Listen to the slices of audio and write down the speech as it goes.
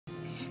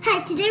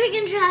Today we're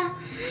gonna draw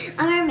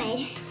a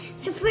mermaid.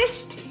 So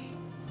first,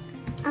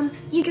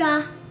 you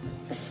draw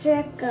a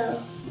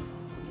circle.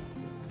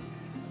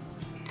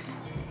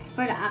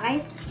 For the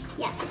eye?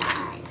 Yeah, for the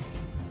eye.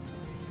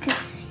 Because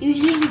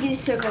usually we do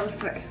circles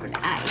first for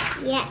the eye.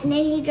 Yeah, and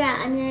then you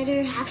draw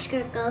another half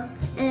circle,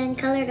 and then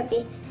color the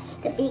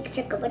big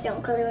circle, but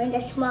don't color in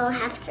the small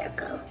half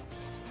circle.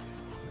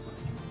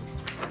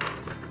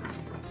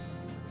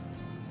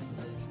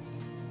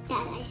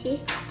 That I see.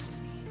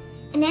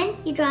 And then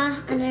you draw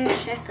another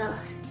circle.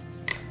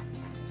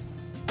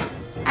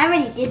 I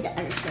already did the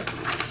other circle.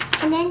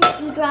 And then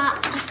you draw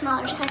a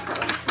smaller circle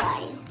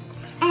inside.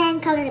 And then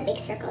color the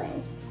big circle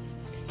in.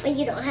 But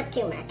you don't have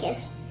to,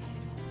 Marcus.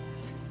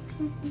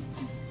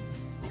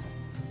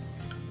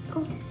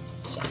 Oh,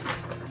 shit.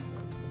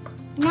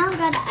 Now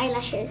draw the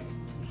eyelashes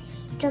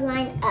to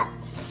line up.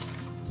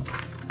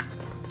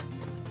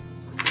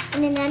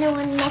 And another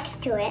one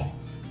next to it.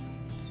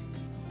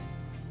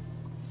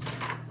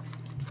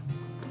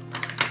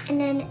 And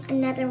then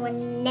another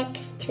one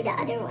next to the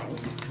other one.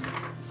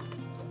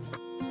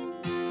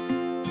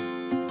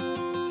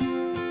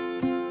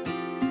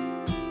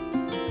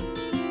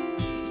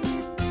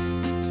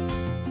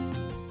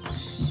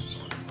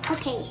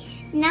 Okay,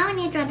 now I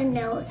need to draw the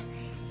nose.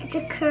 It's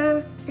a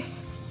curved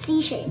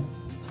C shape.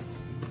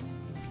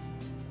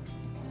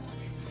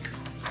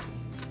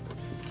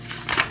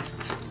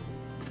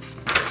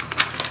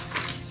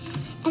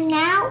 And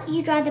now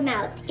you draw the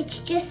mouth. It's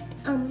just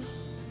a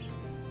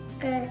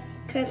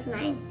curved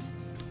line.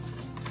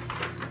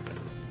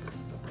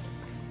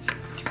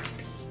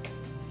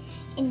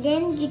 And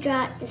then you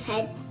draw this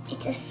head.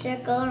 It's a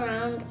circle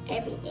around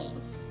everything.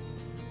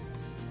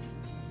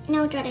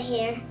 Now draw the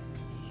hair.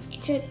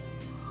 It's a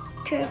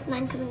curved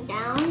line coming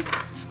down.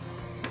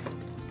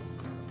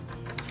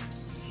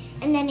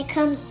 And then it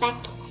comes back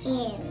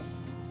in.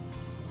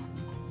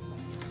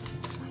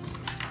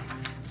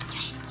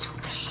 It's so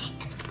big.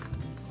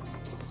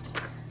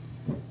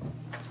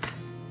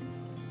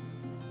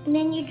 And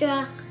then you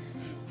draw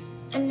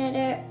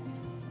another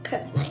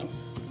curved line.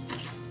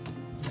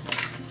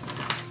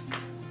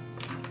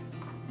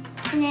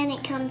 And then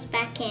it comes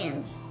back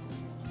in.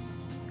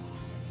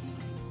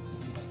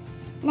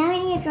 Now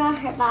we need to draw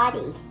her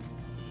body.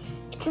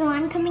 It's a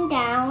line coming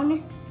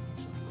down.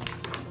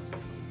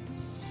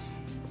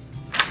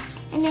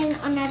 And then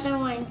another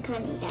one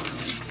coming down.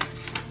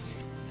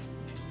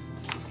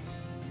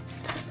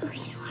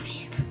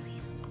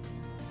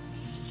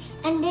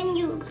 And then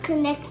you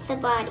connect the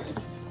body.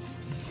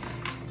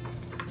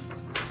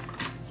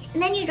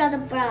 And then you draw the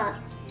bra.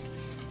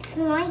 It's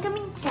a line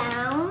coming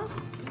down,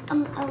 a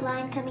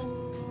line coming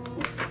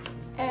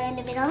in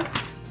the middle.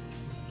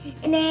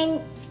 And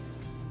then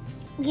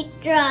you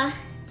draw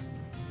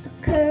a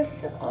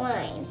curved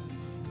line.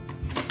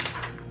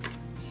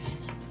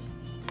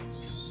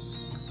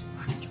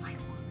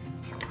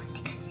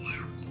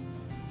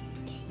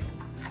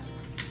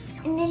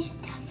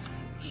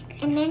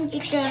 And then you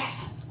draw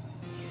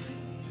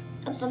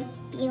a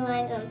bumpy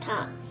line on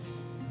top.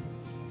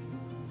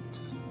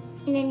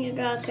 And then you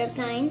draw a curved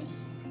line,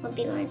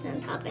 bumpy lines on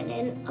top, and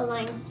then a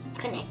line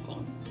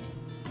connecting.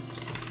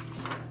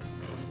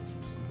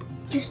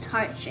 Just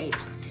heart shapes.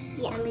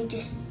 Yeah. And we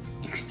just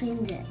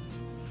explains it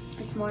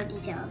with more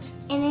details.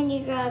 And then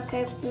you draw a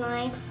curved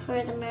line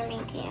for the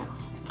mermaid tail.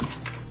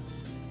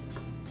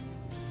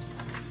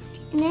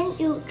 And then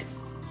you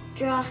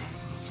draw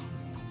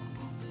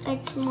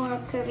it's more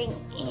curving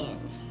in.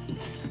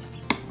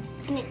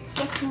 And it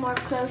gets more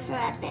closer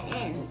at the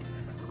end.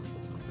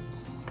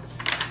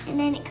 And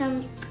then it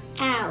comes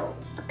out,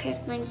 a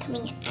curved line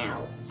coming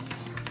out.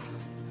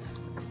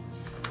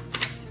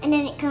 And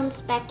then it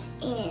comes back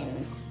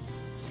in.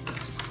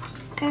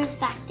 Curves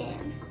back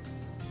in.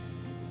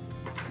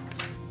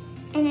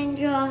 And then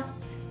draw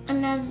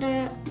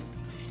another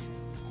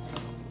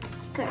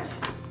curve.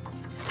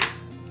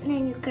 And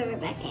then you curve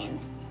it back in.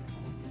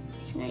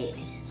 So now you do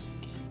this.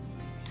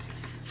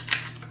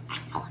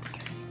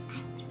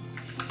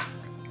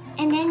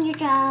 And then you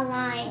draw a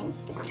line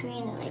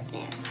between it like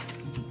there.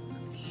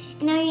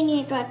 And now you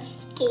need to draw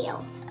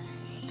scales.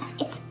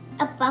 It's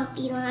a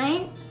bumpy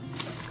line,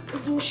 a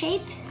U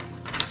shape,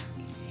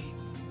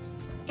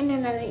 and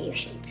another U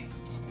shape.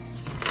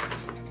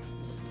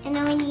 And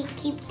now we need to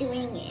keep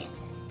doing it.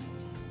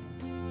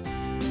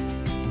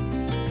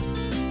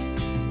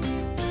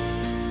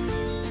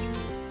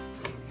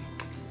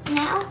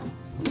 Now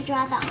we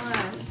draw the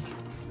arms.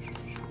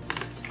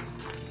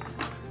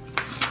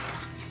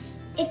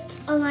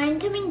 It's a line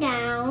coming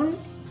down.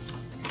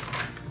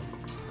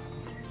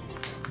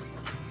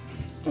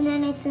 And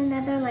then it's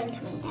another line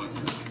coming down.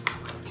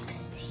 Let's do the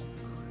same.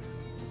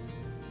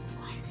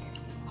 What?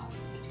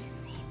 Let's do the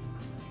same.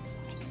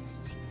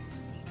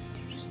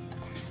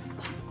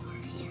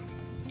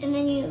 And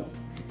then you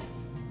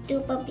do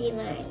bumpy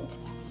lines.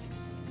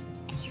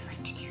 And you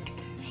like to do the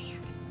curved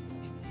hand.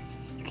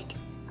 You can do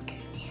a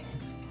curved hand.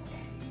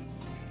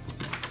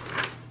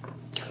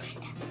 You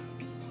learned that.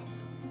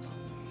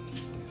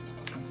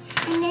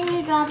 And then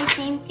you draw the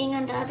same thing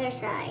on the other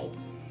side.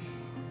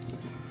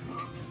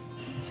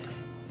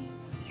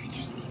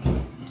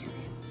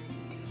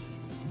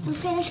 We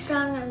finished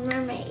drawing a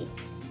mermaid.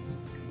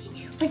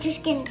 We're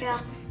just gonna draw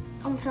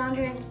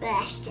Flounder and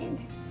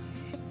Sebastian.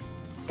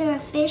 They're a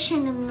fish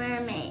and a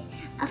mermaid.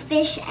 A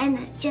fish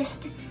and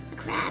just a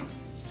crab.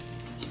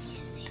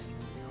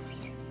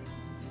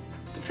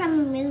 It's from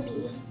a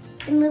movie.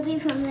 The movie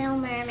from Little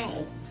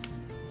Mermaid.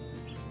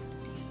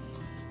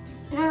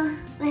 Now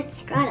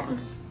let's draw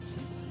them.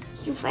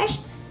 You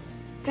first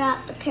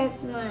draw a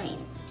curved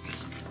line.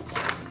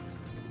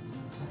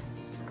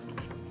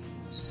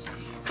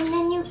 And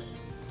then you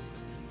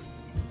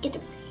get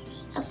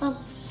a bump.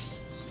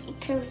 It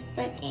curves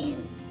back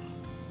in.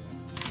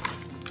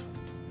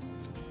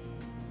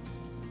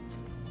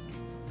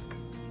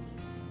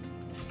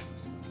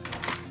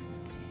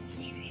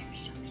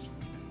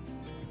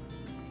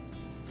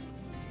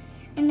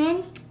 And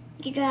then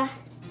you draw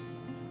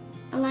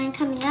a line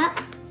coming up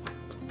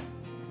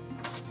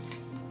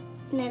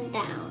and then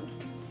down.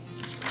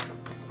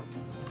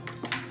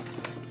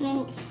 And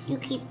then you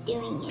keep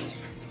doing it.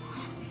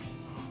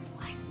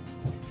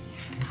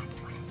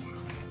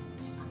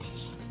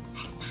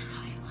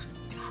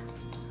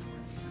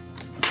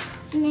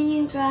 And then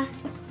you draw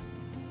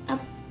a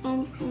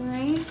bump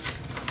line.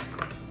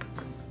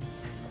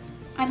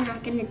 I'm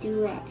not gonna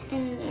do it.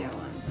 And another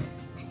one.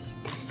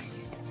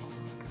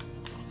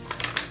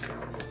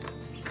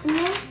 And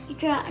then you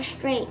draw a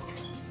straight.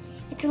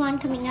 It's a line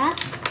coming up.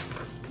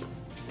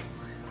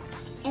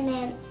 And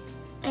then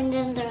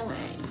another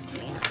line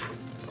coming up.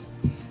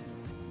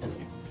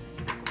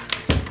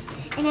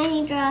 And then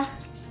you draw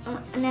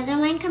another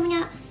line coming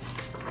up.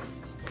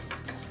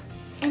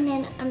 And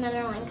then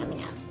another line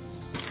coming up.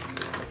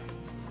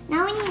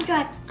 Now when you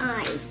draw its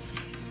eye,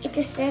 it's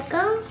a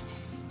circle.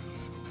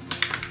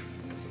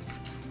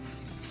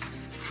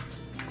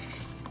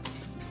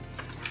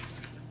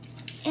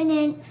 And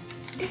then,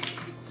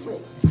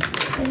 wait,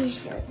 let me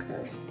show it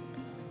close.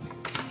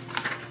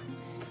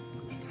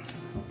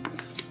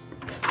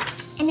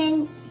 And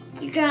then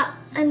you draw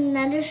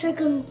another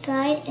circle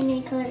inside and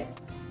then color it.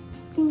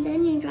 And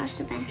then you draw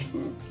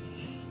Sebastian.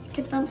 It's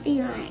a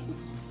bumpy line.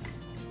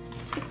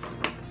 It's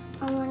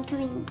a one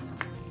coming,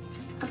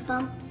 a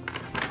bump,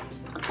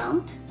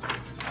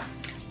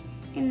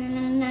 and then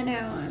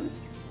another one.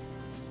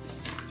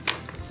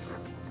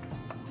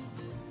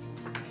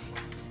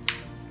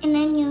 And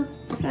then you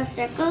draw a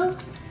circle,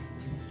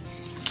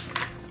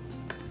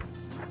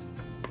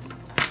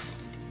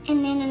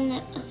 and then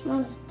a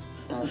small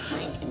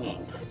line, and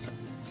then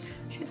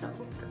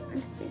circle,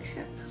 big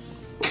circle.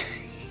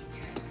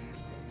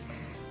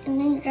 And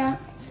then draw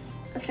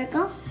a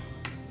circle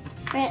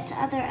for its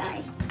other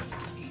eye,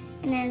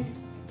 and then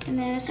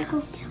another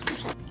circle.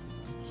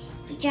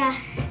 You draw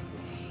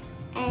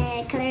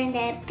a color in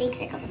the big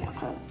circle with a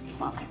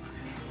small circle.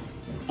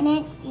 And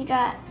then you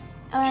draw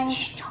a line.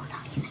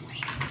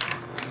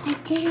 I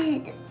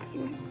did.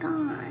 You're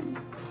gone.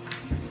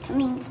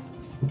 Coming,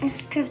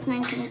 this curved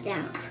line comes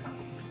down.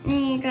 And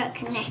then you draw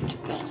connecting.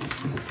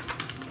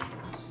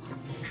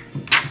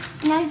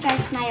 Now you draw a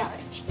smile,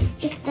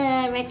 just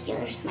a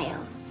regular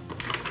smile.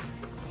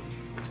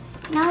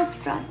 Now let's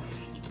draw.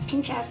 You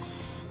can draw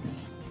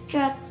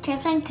a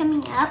curved line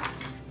coming up.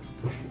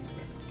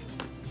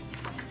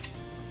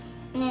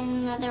 And then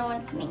another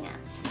one coming up.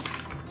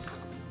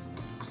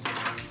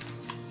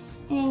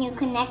 And then you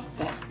connect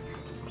it.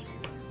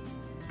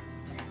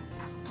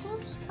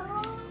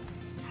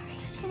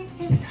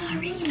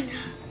 Sorry.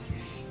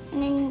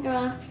 And then you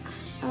draw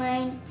a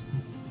line,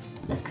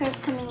 the curve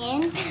coming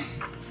in,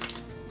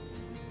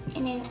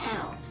 and then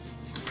out.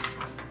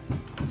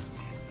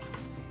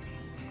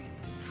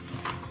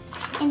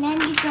 And then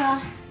you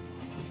draw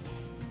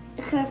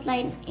the curved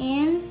line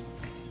in,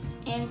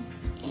 and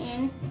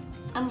in,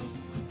 out.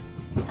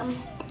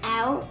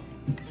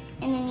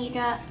 And then you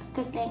draw a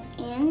curved line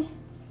in,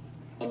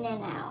 and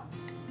then out.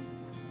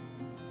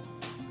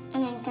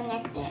 And then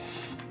connect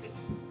it.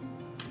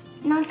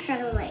 Now let's draw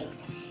the legs.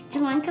 It's a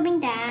line coming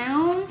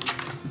down,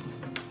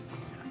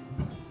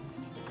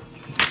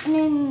 and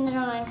then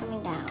another line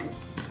coming down,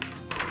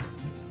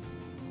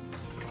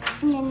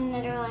 and then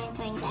another line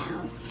coming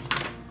down,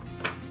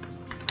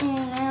 and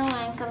another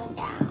line coming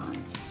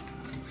down.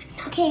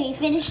 Okay, we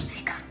finished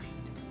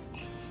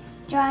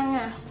drawing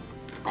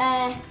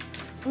a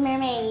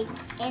mermaid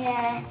and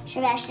a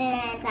Sebastian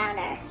and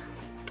Flounder.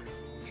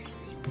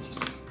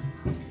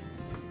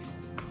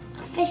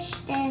 A fish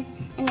and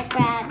a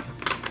crab.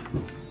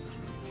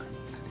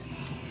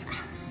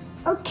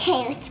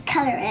 Okay, let's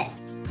color it.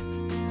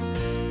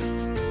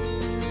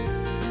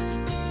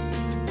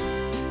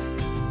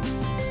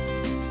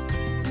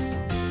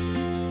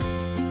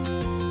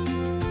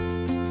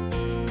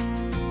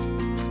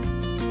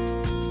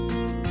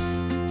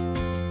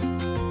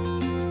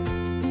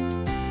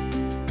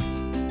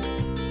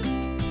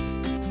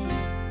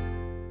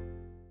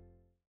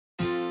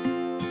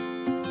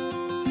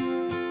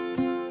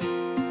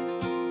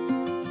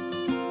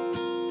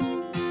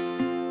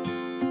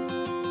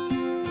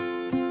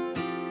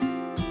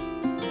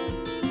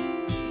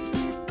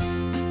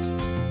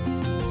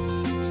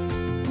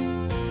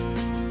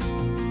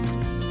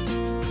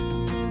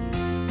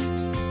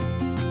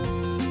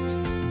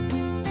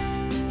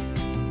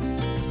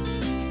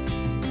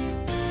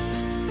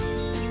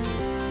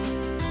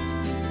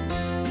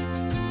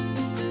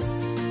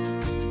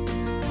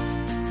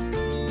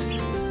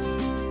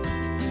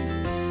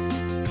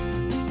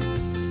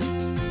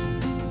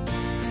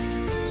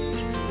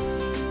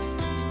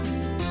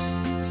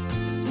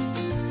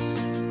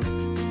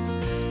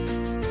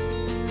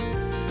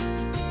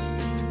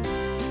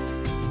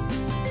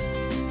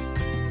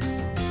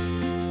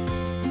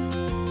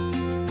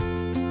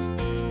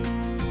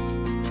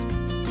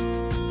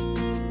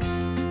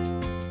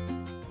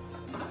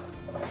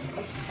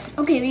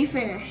 Okay, we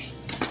finished.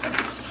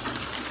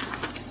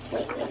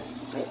 Wait.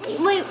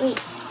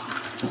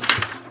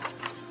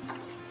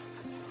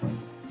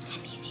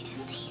 You need to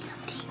say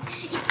something.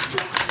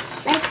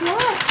 Like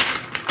what?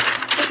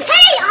 Okay.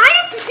 Hey, I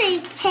have to say,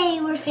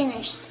 hey, we're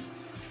finished.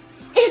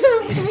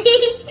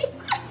 Oopsie.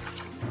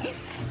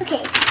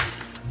 Okay.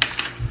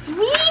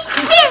 We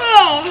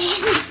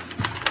finished.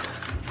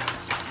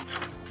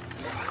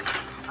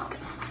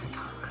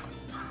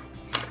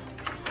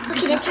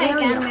 Okay, let's try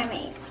Little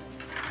Mermaid.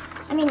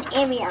 I mean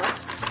Ariel.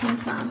 And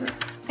Flounder.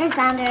 And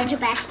Flounder and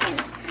Sebastian.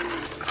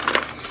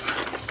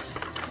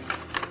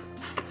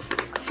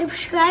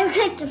 Subscribe,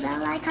 click the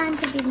bell icon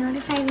to be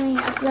notified when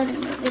you upload a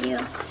new video.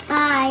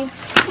 Bye.